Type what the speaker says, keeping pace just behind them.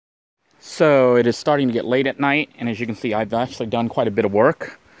So it is starting to get late at night, and as you can see, I've actually done quite a bit of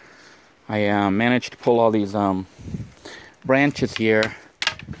work. I managed to pull all these branches here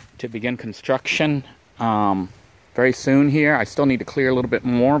to begin construction very soon here. I still need to clear a little bit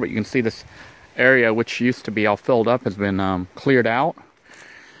more, but you can see this area, which used to be all filled up, has been cleared out.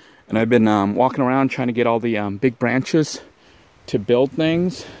 And I've been walking around trying to get all the big branches to build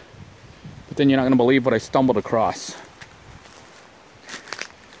things. But then you're not going to believe what I stumbled across.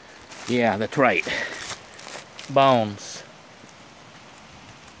 Yeah, that's right. Bones.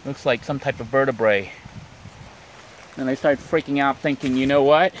 Looks like some type of vertebrae. And I started freaking out thinking, you know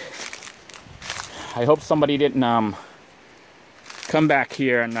what? I hope somebody didn't come back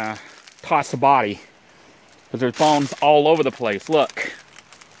here and toss a body. Because there's bones all over the place. Look.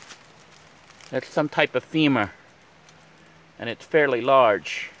 That's some type of femur. And it's fairly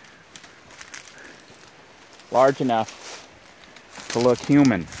large. Large enough to look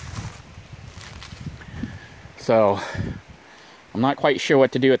human. So, I'm not quite sure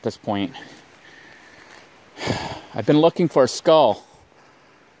what to do at this point. I've been looking for a skull,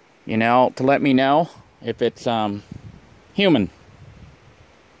 you know, to let me know if it's human.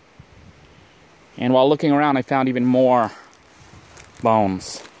 And while looking around, I found even more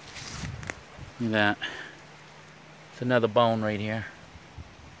bones. Look at that. It's another bone right here.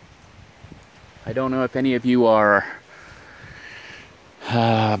 I don't know if any of you are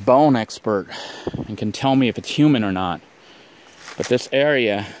bone expert and can tell me if it's human or not, but this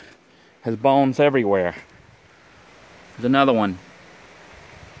area has bones everywhere. There's another one.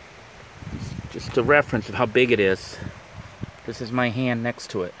 Just a reference of how big it is. This is my hand next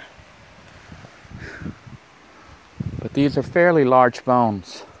to it. But these are fairly large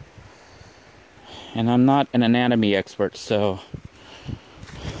bones. And I'm not an anatomy expert, so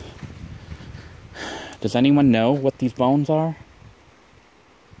does anyone know what these bones are?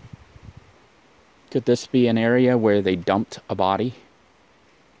 Could this be an area where they dumped a body?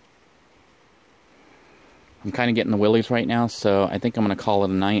 I'm kind of getting the willies right now, so I think I'm going to call it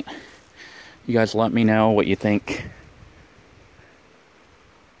a night. You guys let me know what you think.